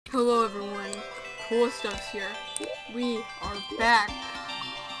cool stuff's here. We are back.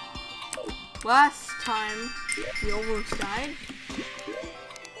 Last time, we almost died.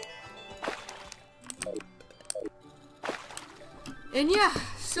 And yeah,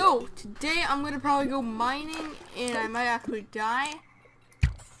 so today I'm gonna probably go mining, and I might actually die.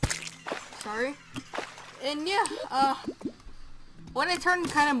 Sorry. And yeah, when it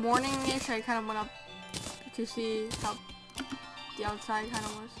turned kind of morning-ish, I kind of went up to see how the outside kind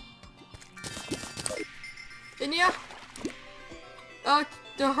of was. And yeah, the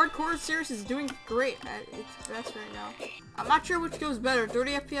hardcore series is doing great at its best right now. I'm not sure which goes better,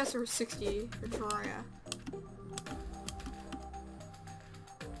 30 FPS or 60 for Terraria.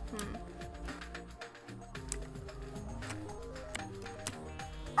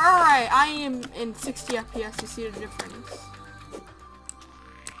 Alright, I am in 60 FPS to see the difference.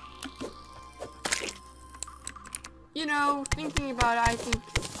 You know, thinking about it, I think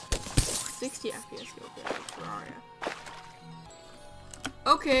 60 FPS goes better for Terraria.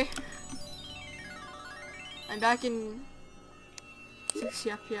 Okay. I'm back in 60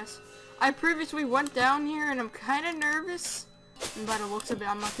 FPS. I previously went down here and I'm kind of nervous. And by the looks of it,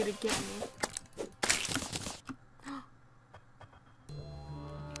 I'm not gonna get me.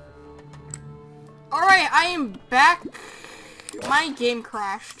 Alright, I am back. My game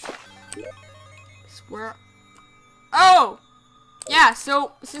crashed. I swear. Oh! Yeah,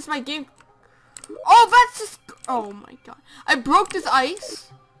 so, since my game... Oh, that's just... Oh my god. I broke this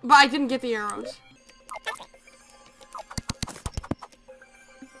ice, but I didn't get the arrows.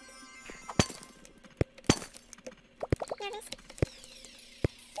 Really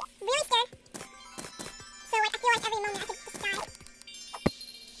scared. So, like, I feel like every moment I could just die.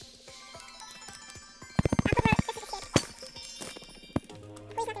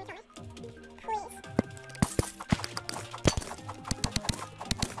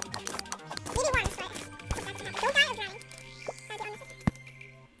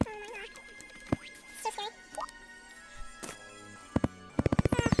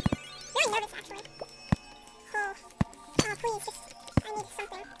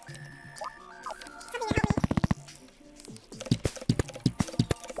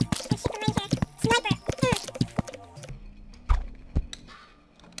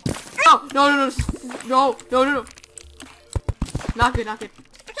 No. Not good, not good.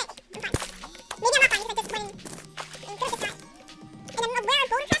 Okay, I'm fine. Maybe I'm not fine because I just went and could have just died. And then where are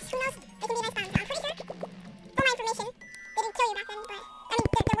boulder traps? Who knows? They can be nice bound. I'm pretty sure, for my information, they didn't kill you back then, but, I mean,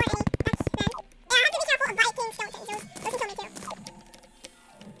 there weren't any back then. And I have to be careful of biting skeletons. Those can kill me too.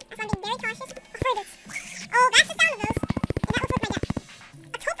 That's why I'm being very cautious. Oh, that's the sound of those. And that was with my death.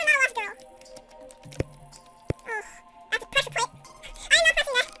 Let's hope they're not a lost girl. Oh, that's a pressure plate. I'm not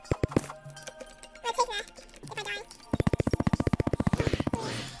pressing that. I'm gonna take that if I die.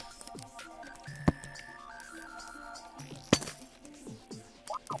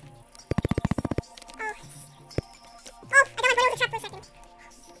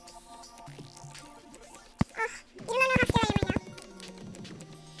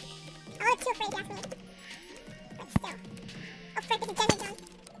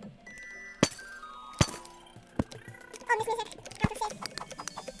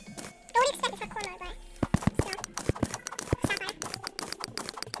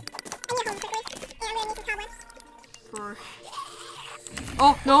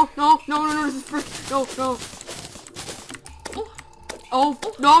 Oh, no, this is first. No. Oh,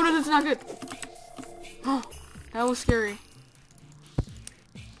 no, this is not good. Oh, that was scary.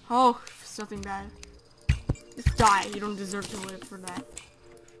 Oh, it's nothing bad. Just die. You don't deserve to live for that.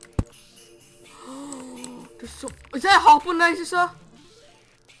 Is that a hop one I just saw?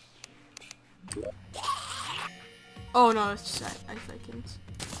 Oh no, it's just ice icons.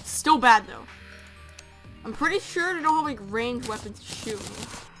 Still bad though. I'm pretty sure they don't have like ranged weapons to shoot me.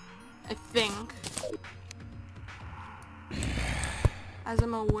 I think. As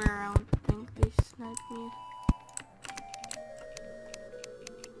I'm aware, I don't think they sniped me.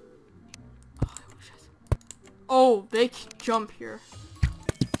 Oh, I wish oh, they can jump here.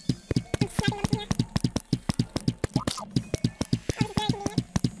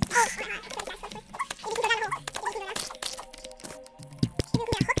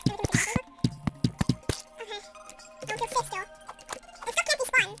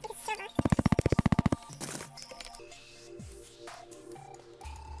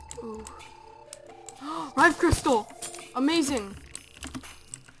 R.I.P crystal! Amazing!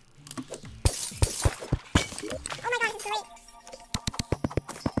 Oh my god, this is great.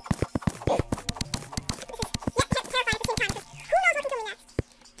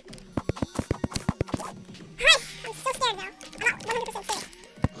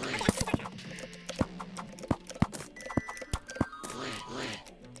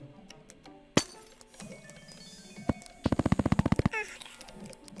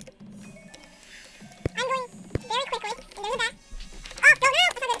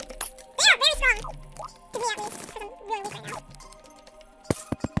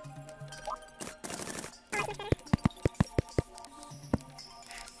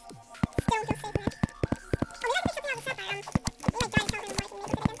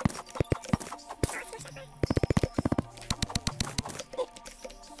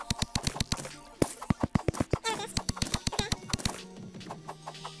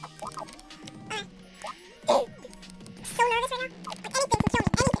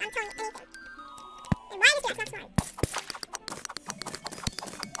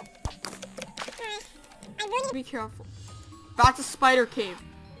 be careful. That's a spider cave.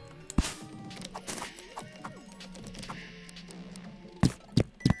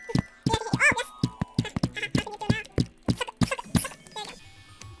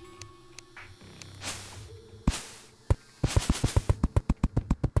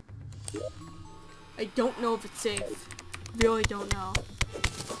 I don't know if it's safe. Really don't know.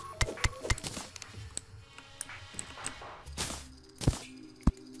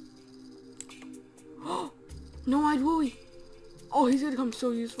 No-eyed Wooly. Oh, he's gonna become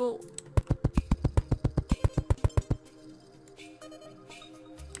so useful.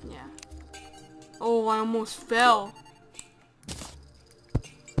 Yeah. Oh, I almost fell.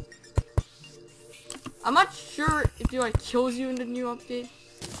 I'm not sure if he like kills you in the new update.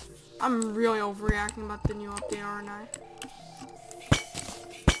 I'm really overreacting about the new update, aren't I?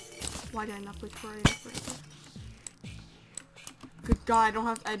 Why did I not play Terraira first? Good God,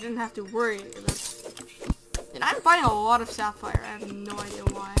 I didn't have to worry about. And I'm fighting a lot of Sapphire. I have no idea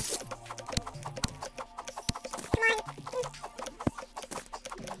why.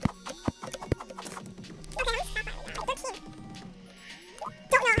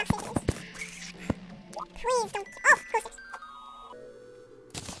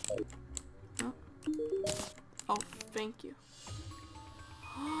 Oh, thank you.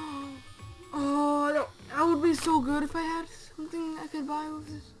 Oh, that would be so good if I had something I could buy with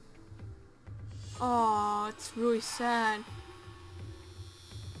this. Oh, it's really sad.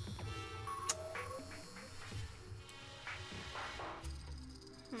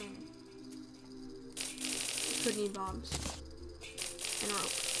 Could need bombs and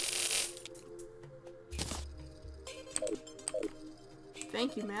rope.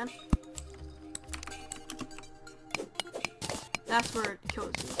 Thank you, man. That's where it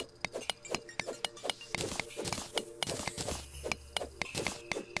kills you.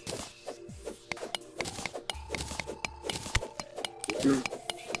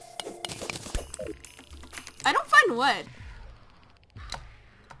 I don't find wood.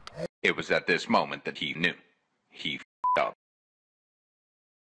 It was at this moment that he knew. He f***ed up.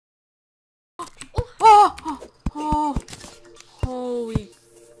 Oh, holy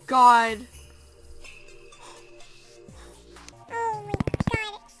God. Oh my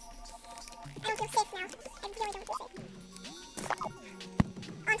God. I don't feel safe now. I really don't feel safe.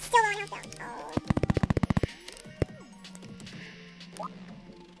 I'm still on health though.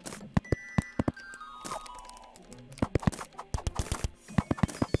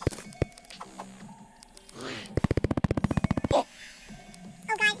 Oh.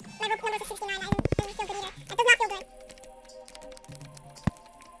 Oh God, my rope numbers are 69. I don't feel good either. That does not feel good.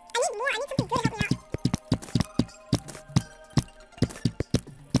 I need more. I need something good to help me out.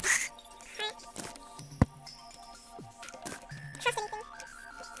 Alright. Trust anything.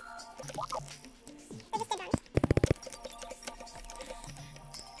 They're just dead guns.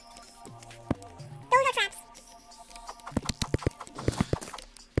 Those are traps.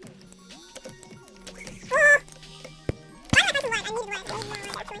 Oh! Why did I find some wood? I needed wood. I need more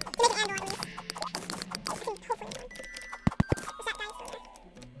wood actually. To make an anvil at least. I can hopefully make one. Is that guy still there?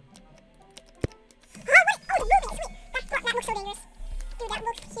 Oh wait! Oh, it's moving! Sweet! That looks so dangerous. Dude, that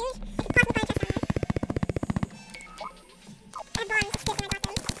looks huge. Possible find a chest down there. I have bombs just when I got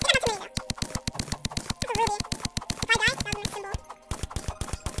them. I think I got too many though. That's a ruby. If I die, that would be my symbol.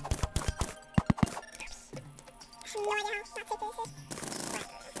 I have no idea how not safe this is. But,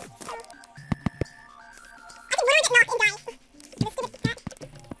 so. I can literally get knocked and die. This stupid cat.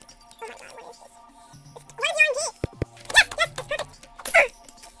 Oh my God, what is this? What is the RNG? Yes, that's perfect.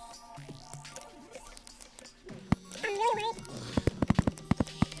 I'm really worried.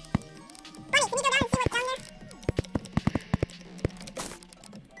 Bunny, can you go down and see what's down there?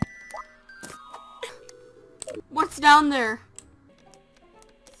 What's down there?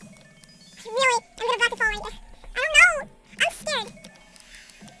 Really? I'm gonna about to fall right there. I don't know! I'm scared.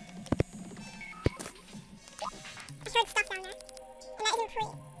 I heard stuff down there. And that isn't free.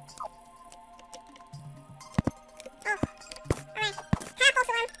 Oh. Alright. Have false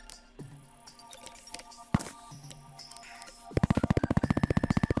alarm.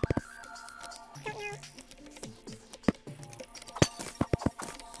 Don't know.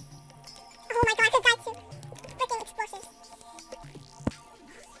 Oh my God, I could die too. Freaking explosives.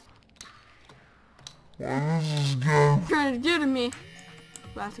 Trying to do to me.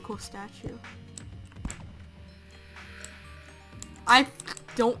 That's a cool statue. I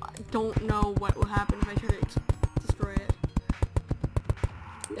don't know what will happen if I try to destroy it.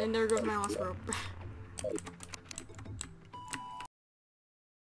 And there goes my last rope.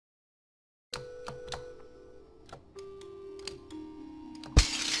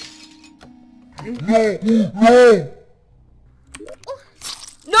 No!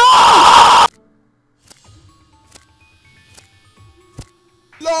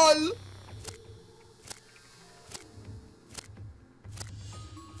 LOL.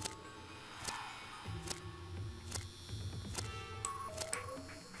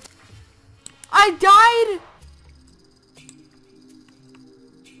 I died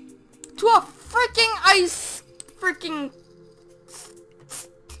to a freaking ice freaking.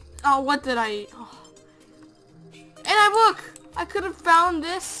 Oh, what did I? Oh. And look, I could have found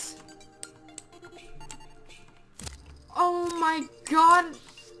this. Oh my god.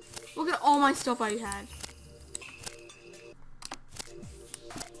 Look at all my stuff I had.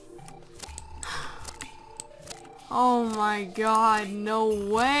 Oh my god, no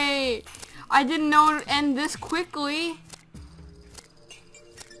way. I didn't know it would end this quickly.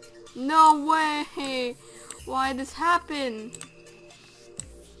 No way. Why this happen?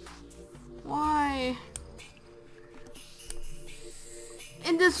 Why?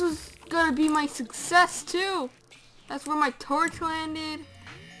 And this was gonna be my success too. That's where my torch landed.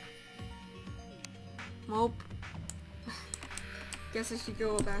 Nope. Guess I should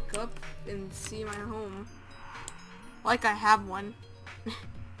go back up and see my home. Like I have one.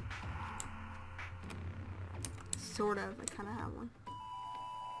 Sort of. I kind of have one.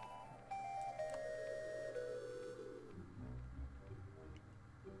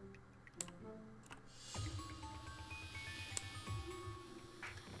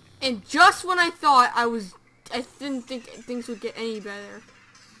 And just when I thought I didn't think things would get any better,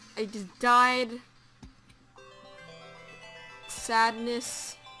 I just died.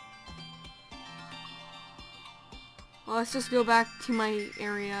 Sadness. Well, let's just go back to my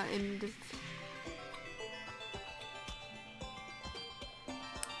area and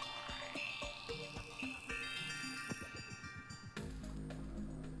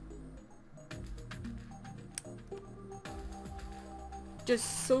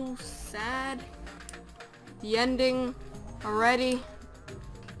just so sad. The ending already.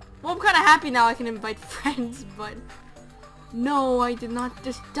 Well, I'm kind of happy now I can invite friends, but no, I did not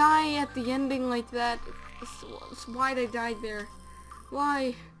just die at the ending like that. Why'd I die there?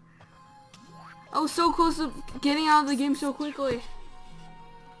 Why? I was so close to getting out of the game so quickly.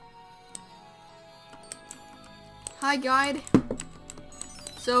 Hi, guide.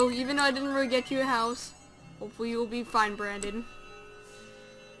 So, even though I didn't really get you a house, hopefully you'll be fine, Brandon.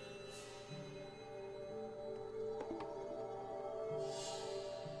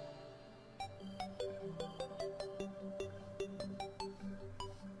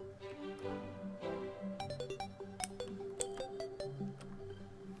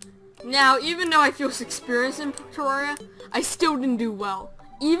 Now, even though I feel experienced in Terraria, I still didn't do well.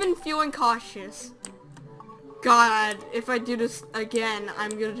 Even feeling cautious. God, if I do this again,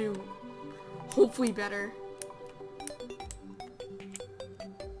 I'm gonna do hopefully better.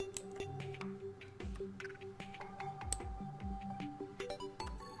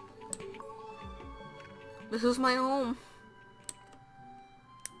 This is my home.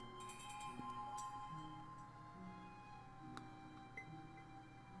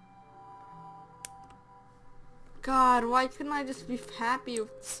 God, why couldn't I just be happy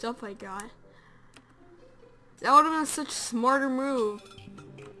with the stuff I got? That would have been such a smarter move.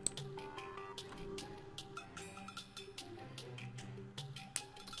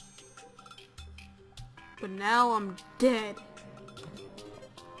 But now I'm dead.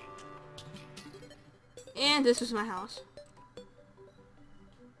 And this was my house.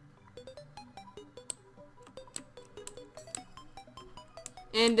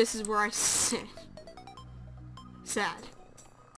 And this is where I sit. Sad.